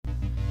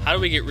How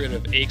do we get rid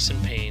of aches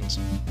and pains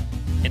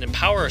and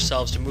empower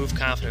ourselves to move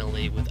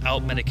confidently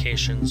without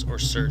medications or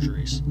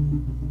surgeries?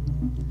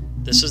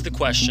 This is the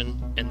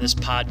question, and this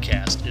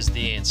podcast is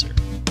the answer.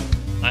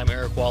 I'm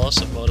Eric Wallace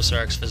of Modus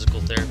RX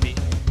Physical Therapy,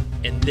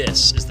 and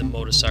this is the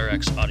Modus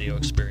RX audio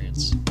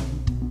experience.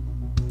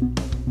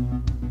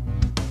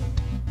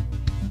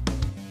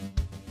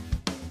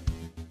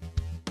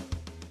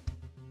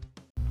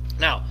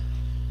 Now,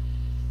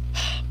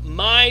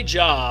 my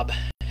job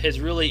has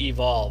really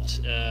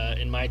evolved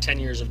in my 10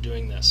 years of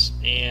doing this,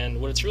 and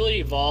what it's really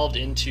evolved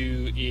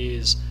into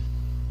is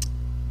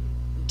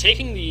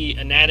taking the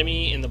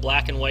anatomy and the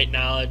black and white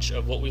knowledge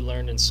of what we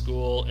learned in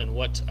school and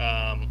what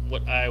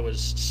I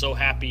was so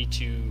happy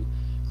to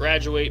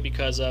graduate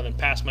because of and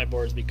pass my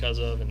boards because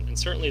of, and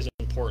certainly is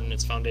important.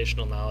 It's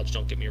foundational knowledge,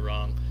 don't get me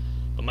wrong,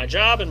 but my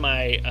job and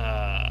my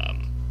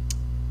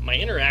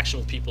interaction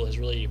with people has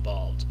really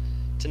evolved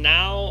to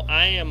now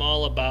I am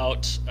all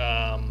about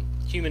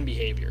human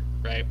behavior,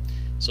 right?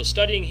 So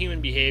studying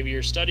human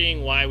behavior,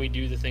 studying why we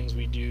do the things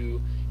we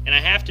do, and I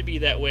have to be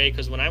that way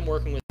because when I'm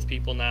working with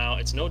people now,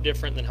 it's no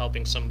different than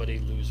helping somebody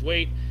lose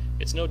weight.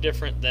 It's no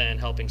different than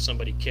helping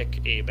somebody kick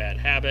a bad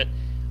habit.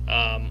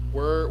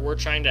 We're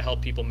trying to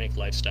help people make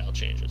lifestyle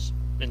changes.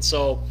 And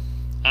so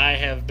I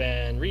have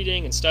been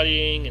reading and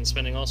studying and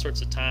spending all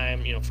sorts of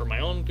time, for my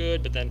own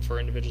good, but then for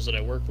individuals that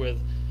I work with,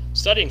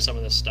 studying some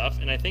of this stuff.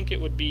 And I think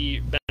it would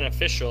be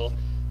beneficial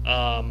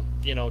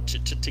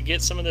to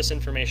get some of this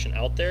information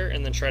out there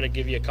and then try to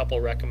give you a couple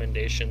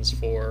recommendations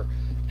for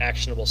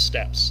actionable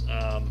steps.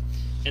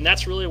 And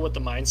that's really what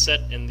the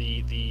mindset and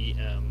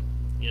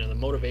the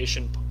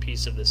motivation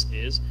piece of this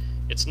is.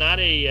 It's not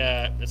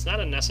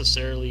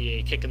necessarily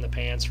a kick in the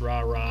pants,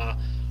 rah rah,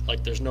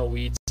 like there's no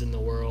weeds in the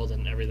world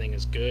and everything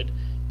is good.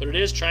 But it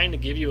is trying to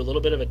give you a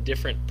little bit of a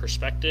different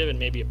perspective and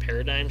maybe a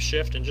paradigm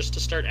shift, and just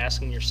to start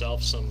asking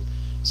yourself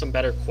some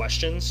better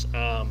questions.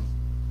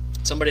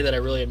 Somebody that I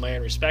really admire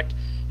and respect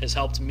has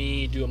helped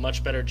me do a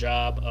much better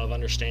job of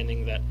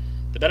understanding that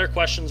the better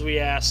questions we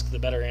ask, the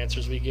better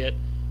answers we get.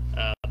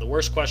 The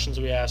worse questions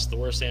we ask, the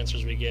worse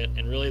answers we get.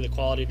 And really the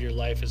quality of your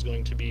life is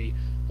going to be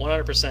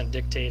 100%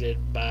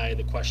 dictated by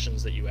the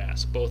questions that you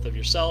ask, both of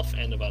yourself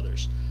and of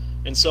others.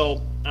 And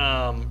so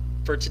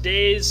for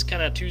today's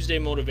kind of Tuesday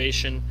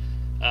motivation,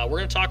 we're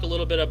going to talk a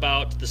little bit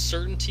about the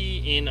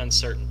certainty in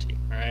uncertainty.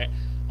 All right.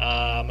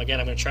 Again,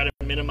 I'm going to try to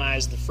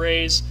minimize the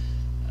phrase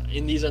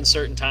in these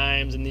uncertain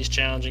times, in these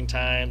challenging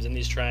times, in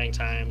these trying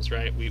times,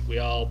 right? We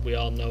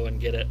all know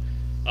and get it.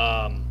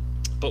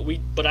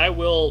 But I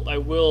will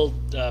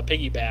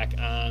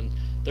piggyback on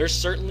there's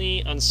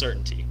certainly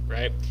uncertainty,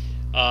 right?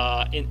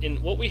 And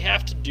what we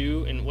have to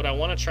do, and what I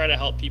want to try to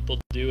help people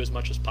do as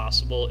much as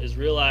possible, is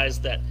realize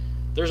that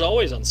there's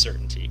always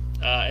uncertainty.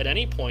 At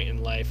any point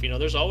in life,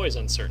 there's always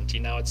uncertainty.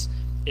 Now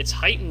it's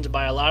heightened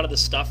by a lot of the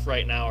stuff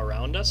right now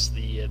around us,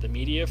 the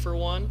media for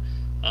one,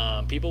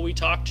 people we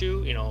talk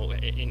to,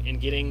 in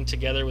getting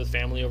together with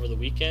family over the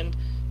weekend.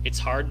 It's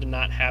hard to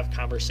not have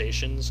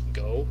conversations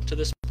go to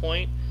this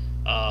point.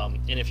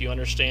 And if you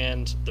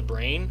understand the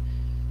brain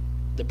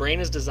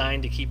is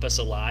designed to keep us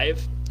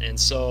alive. And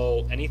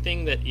so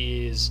anything that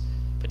is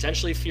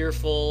potentially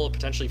fearful,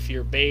 potentially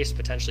fear-based,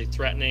 potentially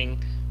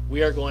threatening,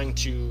 we are going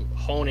to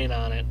hone in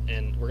on it,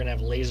 and we're going to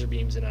have laser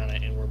beams in on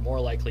it, and we're more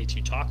likely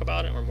to talk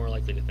about it, and we're more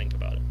likely to think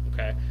about it,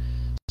 okay?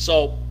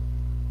 So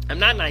I'm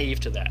not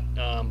naive to that,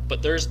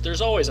 but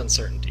there's always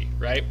uncertainty,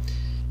 right?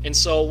 And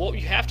so what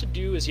you have to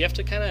do is you have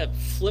to kind of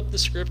flip the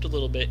script a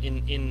little bit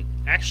in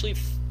actually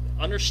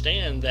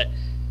understand that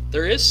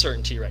there is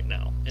certainty right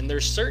now, and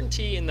there's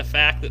certainty in the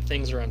fact that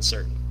things are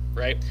uncertain,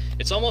 right?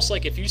 It's almost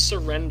like if you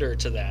surrender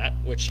to that,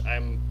 which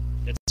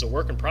it's a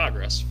work in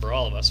progress for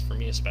all of us, for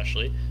me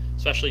especially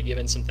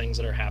given some things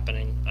that are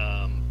happening,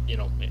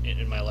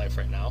 in my life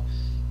right now.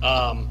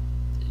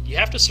 You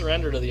have to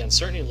surrender to the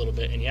uncertainty a little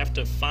bit, and you have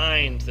to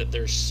find that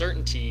there's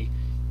certainty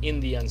in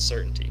the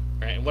uncertainty,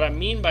 right? And what I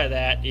mean by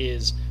that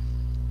is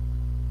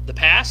the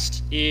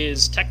past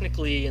is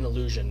technically an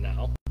illusion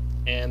now,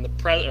 and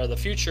the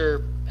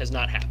future has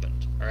not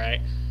happened. All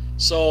right.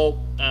 So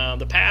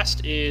the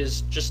past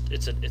is just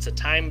it's a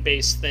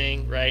time-based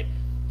thing, right?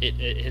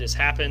 It has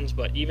happened,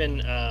 but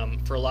even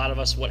for a lot of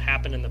us, what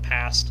happened in the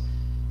past,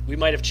 we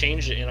might have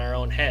changed it in our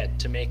own head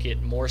to make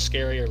it more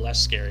scary or less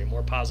scary,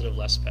 more positive,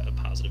 less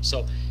positive.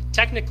 So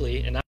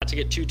technically, and not to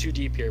get too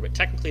deep here, but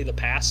technically the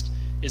past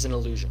is an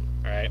illusion.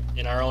 All right.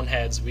 In our own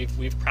heads,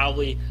 we've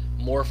probably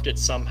morphed it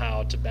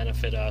somehow to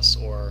benefit us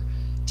or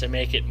to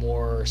make it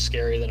more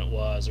scary than it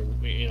was, or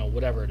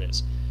whatever it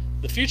is.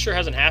 The future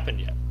hasn't happened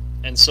yet,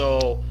 and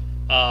so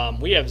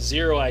we have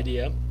zero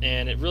idea,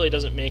 and it really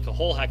doesn't make a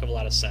whole heck of a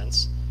lot of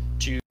sense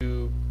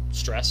to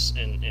stress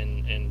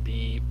and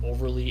be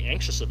overly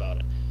anxious about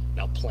it.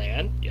 Now,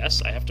 plan,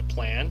 yes, I have to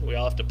plan. We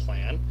all have to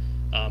plan.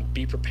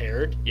 Be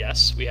prepared,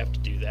 yes, we have to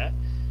do that.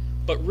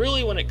 But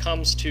really, when it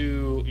comes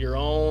to your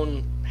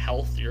own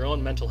health, your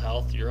own mental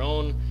health, your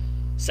own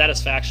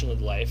satisfaction with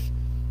life,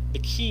 the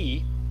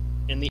key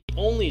and the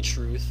only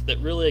truth that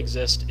really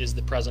exists is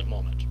the present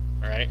moment.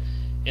 All right.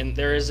 And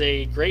there is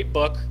a great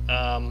book,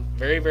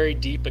 very, very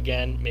deep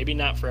again, maybe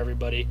not for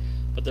everybody,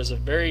 but there's a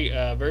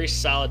very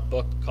solid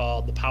book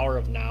called The Power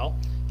of Now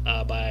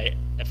by,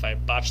 if I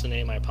botch the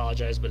name, I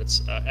apologize, but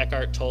it's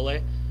Eckhart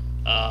Tolle,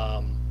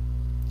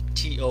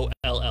 Tolle,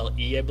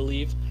 I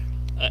believe.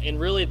 And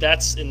really,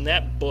 that's in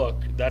that book.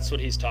 That's what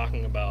he's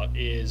talking about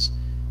is,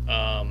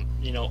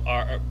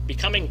 our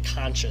becoming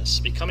conscious,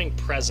 becoming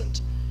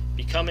present,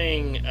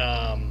 becoming,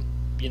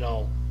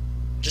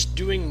 just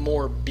doing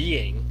more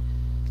being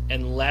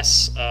and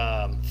less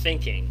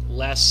thinking,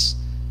 less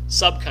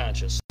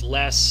subconscious,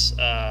 less,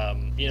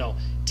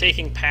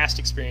 taking past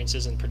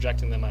experiences and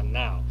projecting them on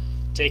now,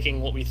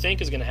 taking what we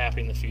think is going to happen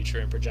in the future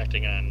and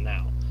projecting it on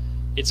now.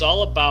 It's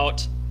all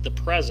about the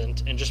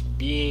present and just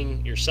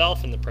being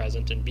yourself in the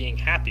present and being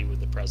happy with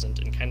the present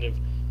and kind of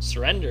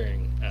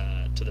surrendering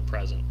to the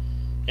present.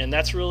 And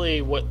that's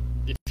really what,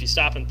 if you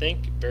stop and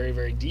think very,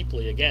 very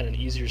deeply, again, and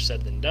easier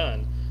said than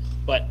done,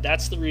 but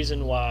that's the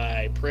reason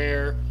why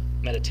prayer,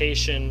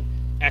 meditation,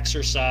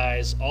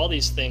 exercise, all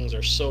these things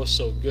are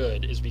so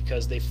good, is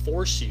because they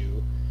force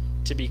you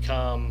to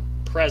become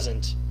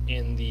present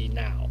in the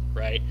now,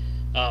 right?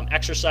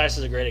 Exercise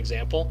is a great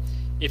example.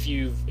 If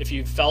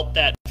you've felt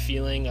that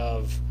feeling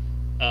of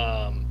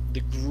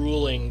the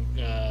grueling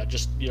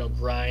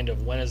grind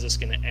of when is this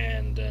going to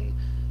end, and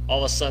all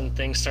of a sudden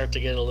things start to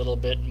get a little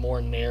bit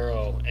more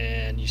narrow,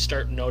 and you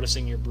start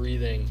noticing your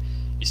breathing,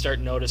 you start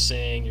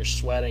noticing your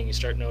sweating, you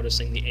start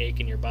noticing the ache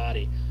in your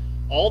body,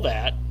 all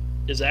that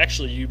is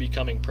actually you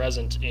becoming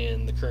present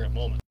in the current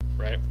moment,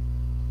 right?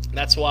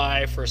 That's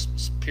why for a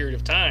period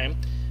of time,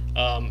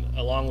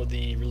 along with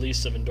the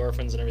release of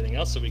endorphins and everything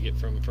else that we get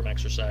from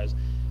exercise,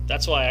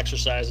 that's why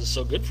exercise is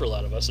so good for a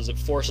lot of us, is it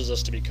forces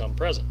us to become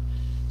present.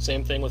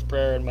 Same thing with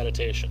prayer and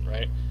meditation,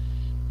 right?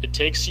 It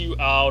takes you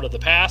out of the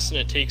past and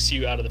it takes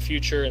you out of the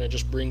future, and it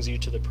just brings you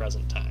to the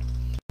present time.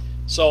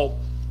 So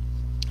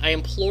I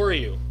implore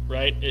you,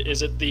 right?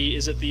 Is it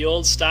the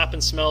old stop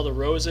and smell the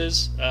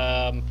roses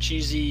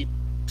cheesy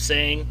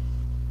saying?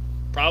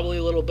 Probably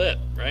a little bit,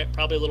 right?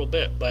 Probably a little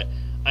bit, but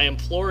I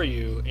implore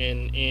you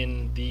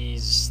in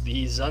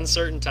these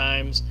uncertain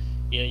times,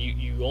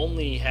 you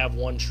only have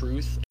one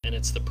truth, and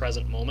it's the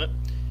present moment,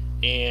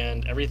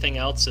 and everything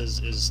else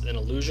is an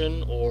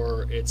illusion,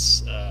 or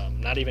it's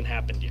not even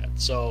happened yet.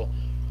 So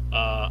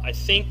I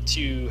think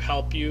to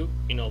help you,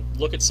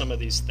 look at some of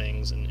these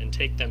things and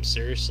take them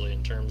seriously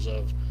in terms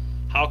of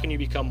how can you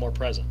become more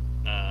present.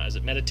 Is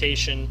it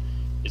meditation?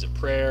 Is it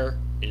prayer?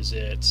 Is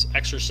it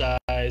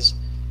exercise?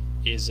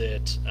 Is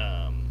it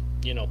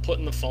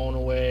putting the phone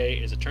away?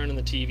 Is it turning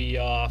the TV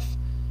off?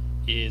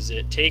 Is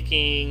it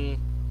taking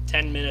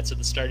 10 minutes at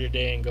the start of your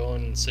day and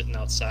going and sitting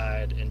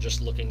outside and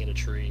just looking at a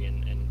tree?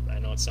 And I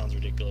know it sounds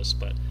ridiculous,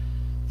 but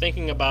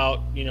thinking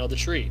about the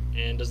tree,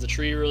 and does the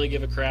tree really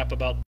give a crap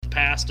about the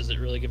past? Does it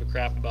really give a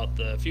crap about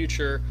the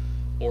future?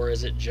 Or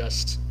is it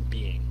just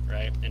being,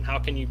 right? And how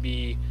can you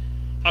be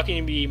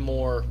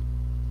more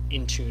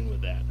in tune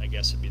with that, I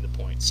guess would be the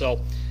point. So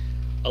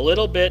a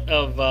little bit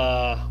of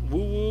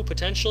woo-woo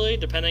potentially,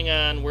 depending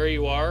on where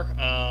you are,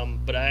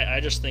 but I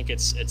just think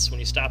it's when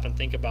you stop and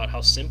think about how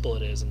simple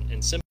it is,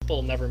 and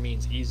simple never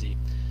means easy,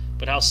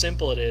 but how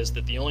simple it is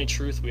that the only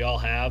truth we all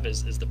have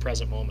is the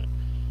present moment.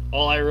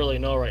 All I really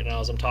know right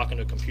now is I'm talking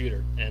to a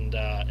computer, and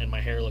my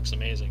hair looks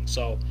amazing.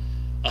 So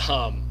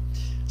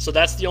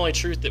that's the only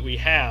truth that we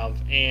have,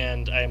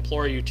 and I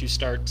implore you to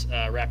start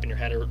wrapping your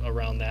head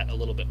around that a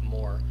little bit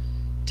more.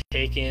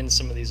 Take in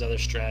some of these other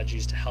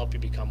strategies to help you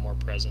become more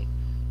present.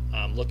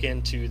 Look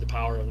into The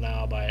Power of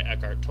Now by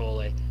Eckhart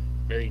Tolle.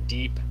 Very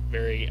deep,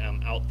 very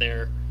out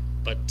there,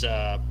 but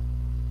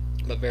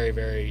very,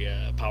 very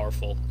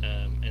powerful.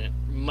 And it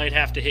might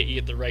have to hit you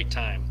at the right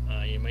time.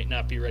 You might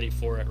not be ready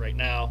for it right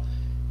now.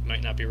 You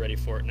might not be ready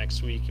for it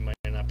next week. You might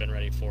not have been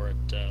ready for it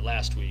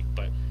last week.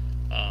 But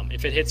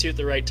if it hits you at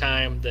the right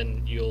time,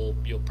 then you'll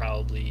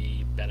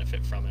probably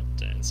benefit from it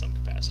in some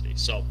capacity.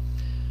 So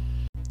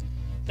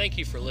thank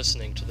you for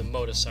listening to the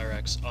Modus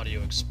RX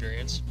audio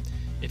experience.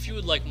 If you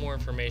would like more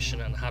information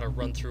on how to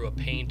run through a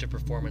pain to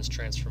performance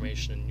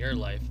transformation in your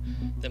life,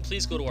 then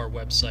please go to our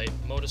website,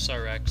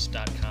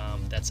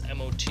 modusrx.com. That's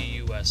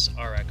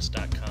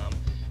MOTUSRX.com.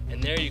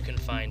 And there you can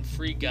find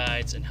free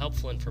guides and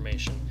helpful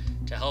information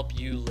to help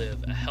you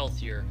live a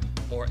healthier,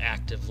 more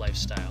active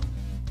lifestyle.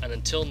 And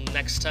until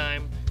next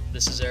time,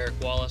 this is Eric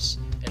Wallace,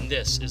 and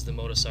this is the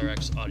Modus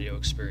RX audio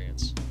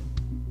experience.